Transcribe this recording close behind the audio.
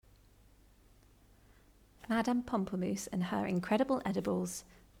Madame Pamplemousse and Her Incredible Edibles,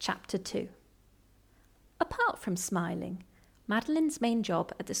 Chapter 2. Apart from smiling, Madeline's main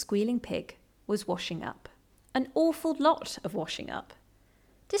job at the Squealing Pig was washing up. An awful lot of washing up.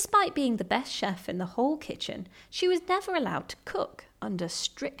 Despite being the best chef in the whole kitchen, she was never allowed to cook under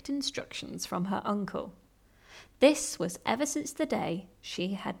strict instructions from her uncle. This was ever since the day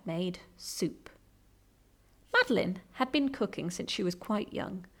she had made soup. Madeline had been cooking since she was quite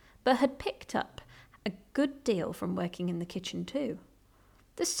young, but had picked up a good deal from working in the kitchen too.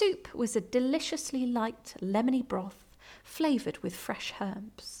 The soup was a deliciously light, lemony broth, flavoured with fresh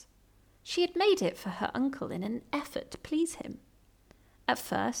herbs. She had made it for her uncle in an effort to please him. At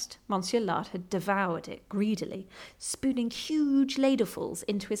first, Monsieur Lard had devoured it greedily, spooning huge ladlefuls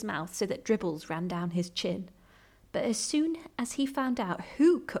into his mouth so that dribbles ran down his chin. But as soon as he found out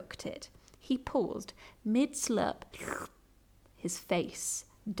who cooked it, he paused mid-slurp, his face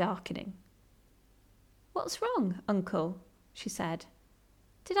darkening. "What's wrong, Uncle?" she said.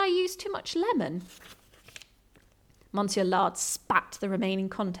 "Did I use too much lemon?" Monsieur Lard spat the remaining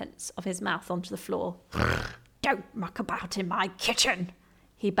contents of his mouth onto the floor. "Don't muck about in my kitchen,"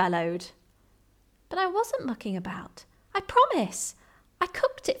 he bellowed. "But I wasn't mucking about. I promise. I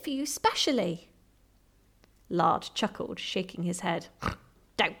cooked it for you specially." Lard chuckled, shaking his head.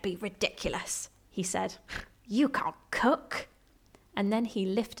 "Don't be ridiculous," he said. "You can't cook." And then he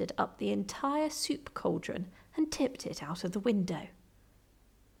lifted up the entire soup cauldron and tipped it out of the window.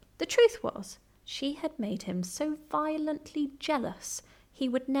 The truth was, she had made him so violently jealous he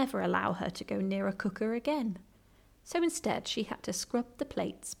would never allow her to go near a cooker again. So instead she had to scrub the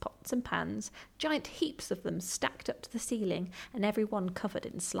plates, pots and pans, giant heaps of them stacked up to the ceiling and every one covered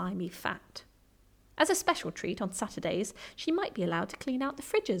in slimy fat. As a special treat on Saturdays, she might be allowed to clean out the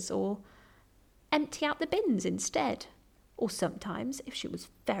fridges or empty out the bins instead. Or sometimes, if she was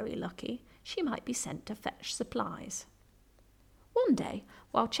very lucky, she might be sent to fetch supplies. One day,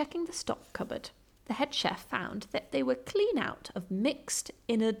 while checking the stock cupboard, the head chef found that they were clean out of mixed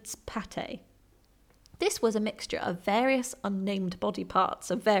innards pâté. This was a mixture of various unnamed body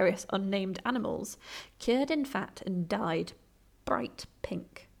parts of various unnamed animals, cured in fat and dyed bright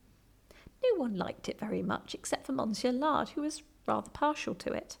pink. No one liked it very much except for Monsieur Lard, who was rather partial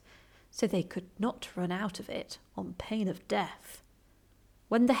to it, so they could not run out of it on pain of death.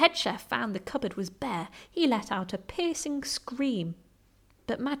 When the head chef found the cupboard was bare, he let out a piercing scream.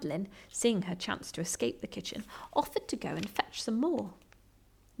 But Madeline, seeing her chance to escape the kitchen, offered to go and fetch some more.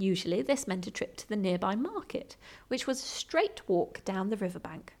 Usually this meant a trip to the nearby market, which was a straight walk down the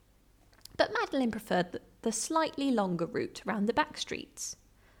riverbank. But Madeline preferred the slightly longer route round the back streets.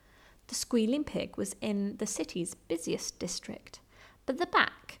 The Squealing Pig was in the city's busiest district, but the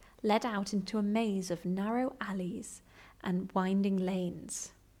back led out into a maze of narrow alleys and winding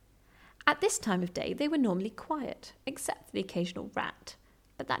lanes. At this time of day they were normally quiet, except for the occasional rat,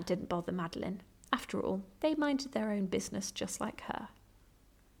 but that didn't bother Madeline. After all, they minded their own business just like her.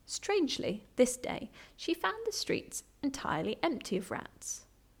 Strangely, this day she found the streets entirely empty of rats.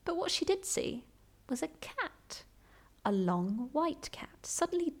 But what she did see was a cat, a long white cat,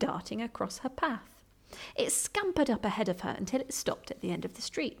 suddenly darting across her path. It scampered up ahead of her until it stopped at the end of the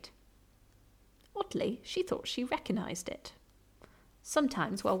street. Oddly, she thought she recognised it.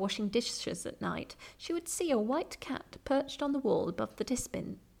 Sometimes, while washing dishes at night, she would see a white cat perched on the wall above the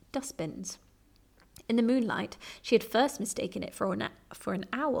dustbins. In the moonlight, she had first mistaken it for an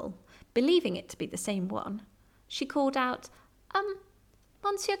owl, believing it to be the same one. She called out,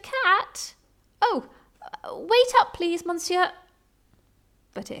 Monsieur Cat? Oh, wait up, please, Monsieur.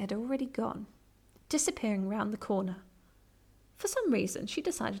 But it had already gone, disappearing round the corner. For some reason, she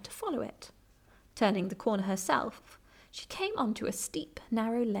decided to follow it. Turning the corner herself, she came onto a steep,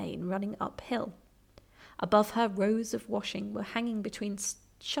 narrow lane running uphill. Above her, rows of washing were hanging between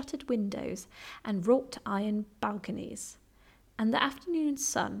shuttered windows and wrought iron balconies, and the afternoon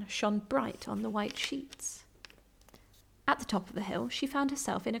sun shone bright on the white sheets. At the top of the hill, she found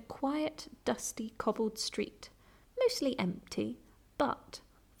herself in a quiet, dusty, cobbled street, mostly empty, but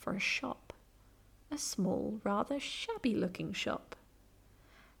for a shop. A small, rather shabby-looking shop.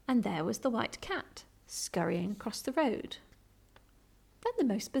 And there was the white cat, scurrying across the road. Then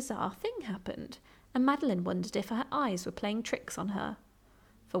the most bizarre thing happened, and Madeline wondered if her eyes were playing tricks on her.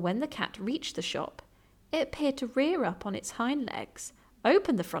 For when the cat reached the shop, it appeared to rear up on its hind legs,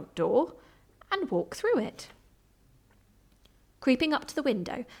 open the front door, and walk through it. Creeping up to the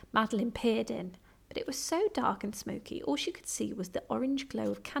window, Madeline peered in, but it was so dark and smoky, all she could see was the orange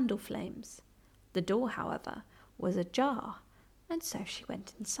glow of candle flames. The door, however, was ajar, and so she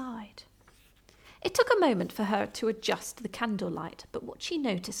went inside. It took a moment for her to adjust the candlelight, but what she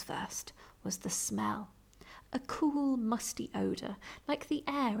noticed first was the smell. a cool, musty odour, like the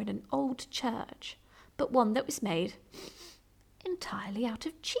air in an old church, but one that was made entirely out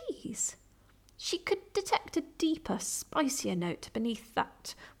of cheese. She could detect a deeper, spicier note beneath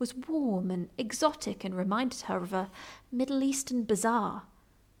that was warm and exotic and reminded her of a Middle Eastern bazaar.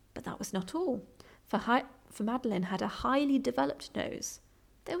 But that was not all, for Madeline had a highly developed nose.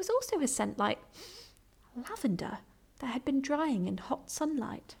 There was also a scent like lavender that had been drying in hot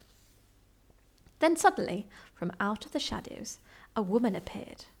sunlight. Then suddenly, from out of the shadows, a woman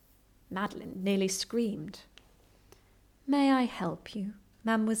appeared. Madeline nearly screamed. "May I help you,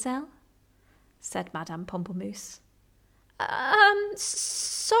 mademoiselle?" said Madame Pamplemousse.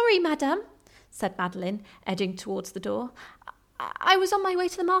 Sorry, madame," said Madeline, edging towards the door. I was on my way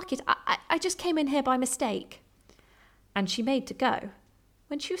to the market. I just came in here by mistake." And she made to go,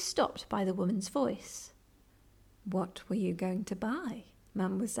 when she was stopped by the woman's voice. "What were you going to buy,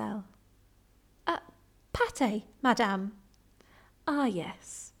 mademoiselle?" "Pâté, madame." "Ah,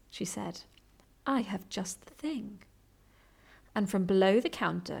 yes," she said. "I have just the thing." And from below the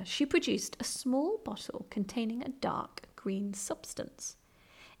counter she produced a small bottle containing a dark green substance.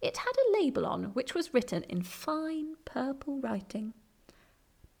 It had a label on which was written in fine purple writing,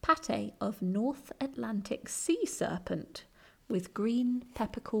 "Pâté of North Atlantic sea serpent with green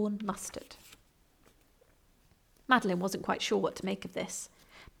peppercorn mustard." Madeline wasn't quite sure what to make of this.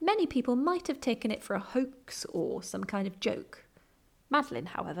 Many people might have taken it for a hoax or some kind of joke. Madeline,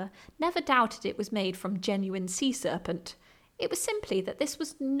 however, never doubted it was made from genuine sea serpent. It was simply that this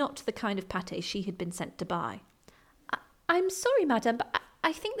was not the kind of pâté she had been sent to buy. I'm sorry, madame, but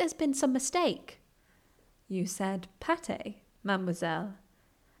I think there's been some mistake." "You said pâté, mademoiselle?"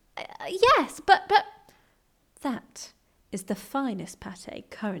 Yes, but... "That is the finest pâté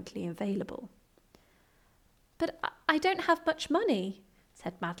currently available." "But I don't have much money,"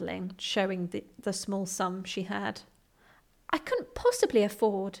 said Madeline, showing the small sum she had. "I couldn't possibly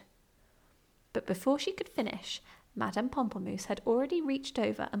afford." But before she could finish, Madame Pamplemousse had already reached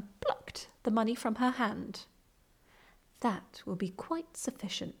over and plucked the money from her hand. "That will be quite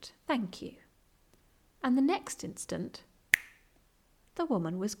sufficient, thank you." And the next instant, the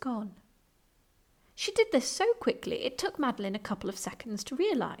woman was gone. She did this so quickly it took Madeline a couple of seconds to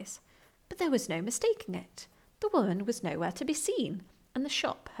realise, but there was no mistaking it. The woman was nowhere to be seen, and the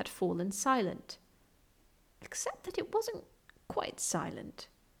shop had fallen silent. Except that it wasn't quite silent.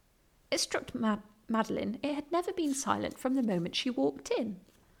 It struck Madeline it had never been silent from the moment she walked in.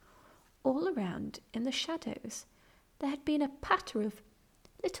 All around, in the shadows, there had been a patter of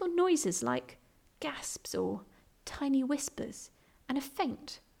little noises like gasps or tiny whispers, and a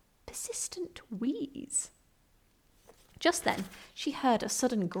faint, persistent wheeze. Just then she heard a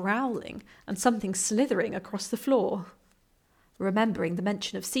sudden growling and something slithering across the floor. Remembering the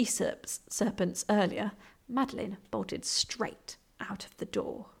mention of sea serpents earlier, Madeline bolted straight out of the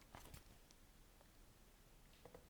door.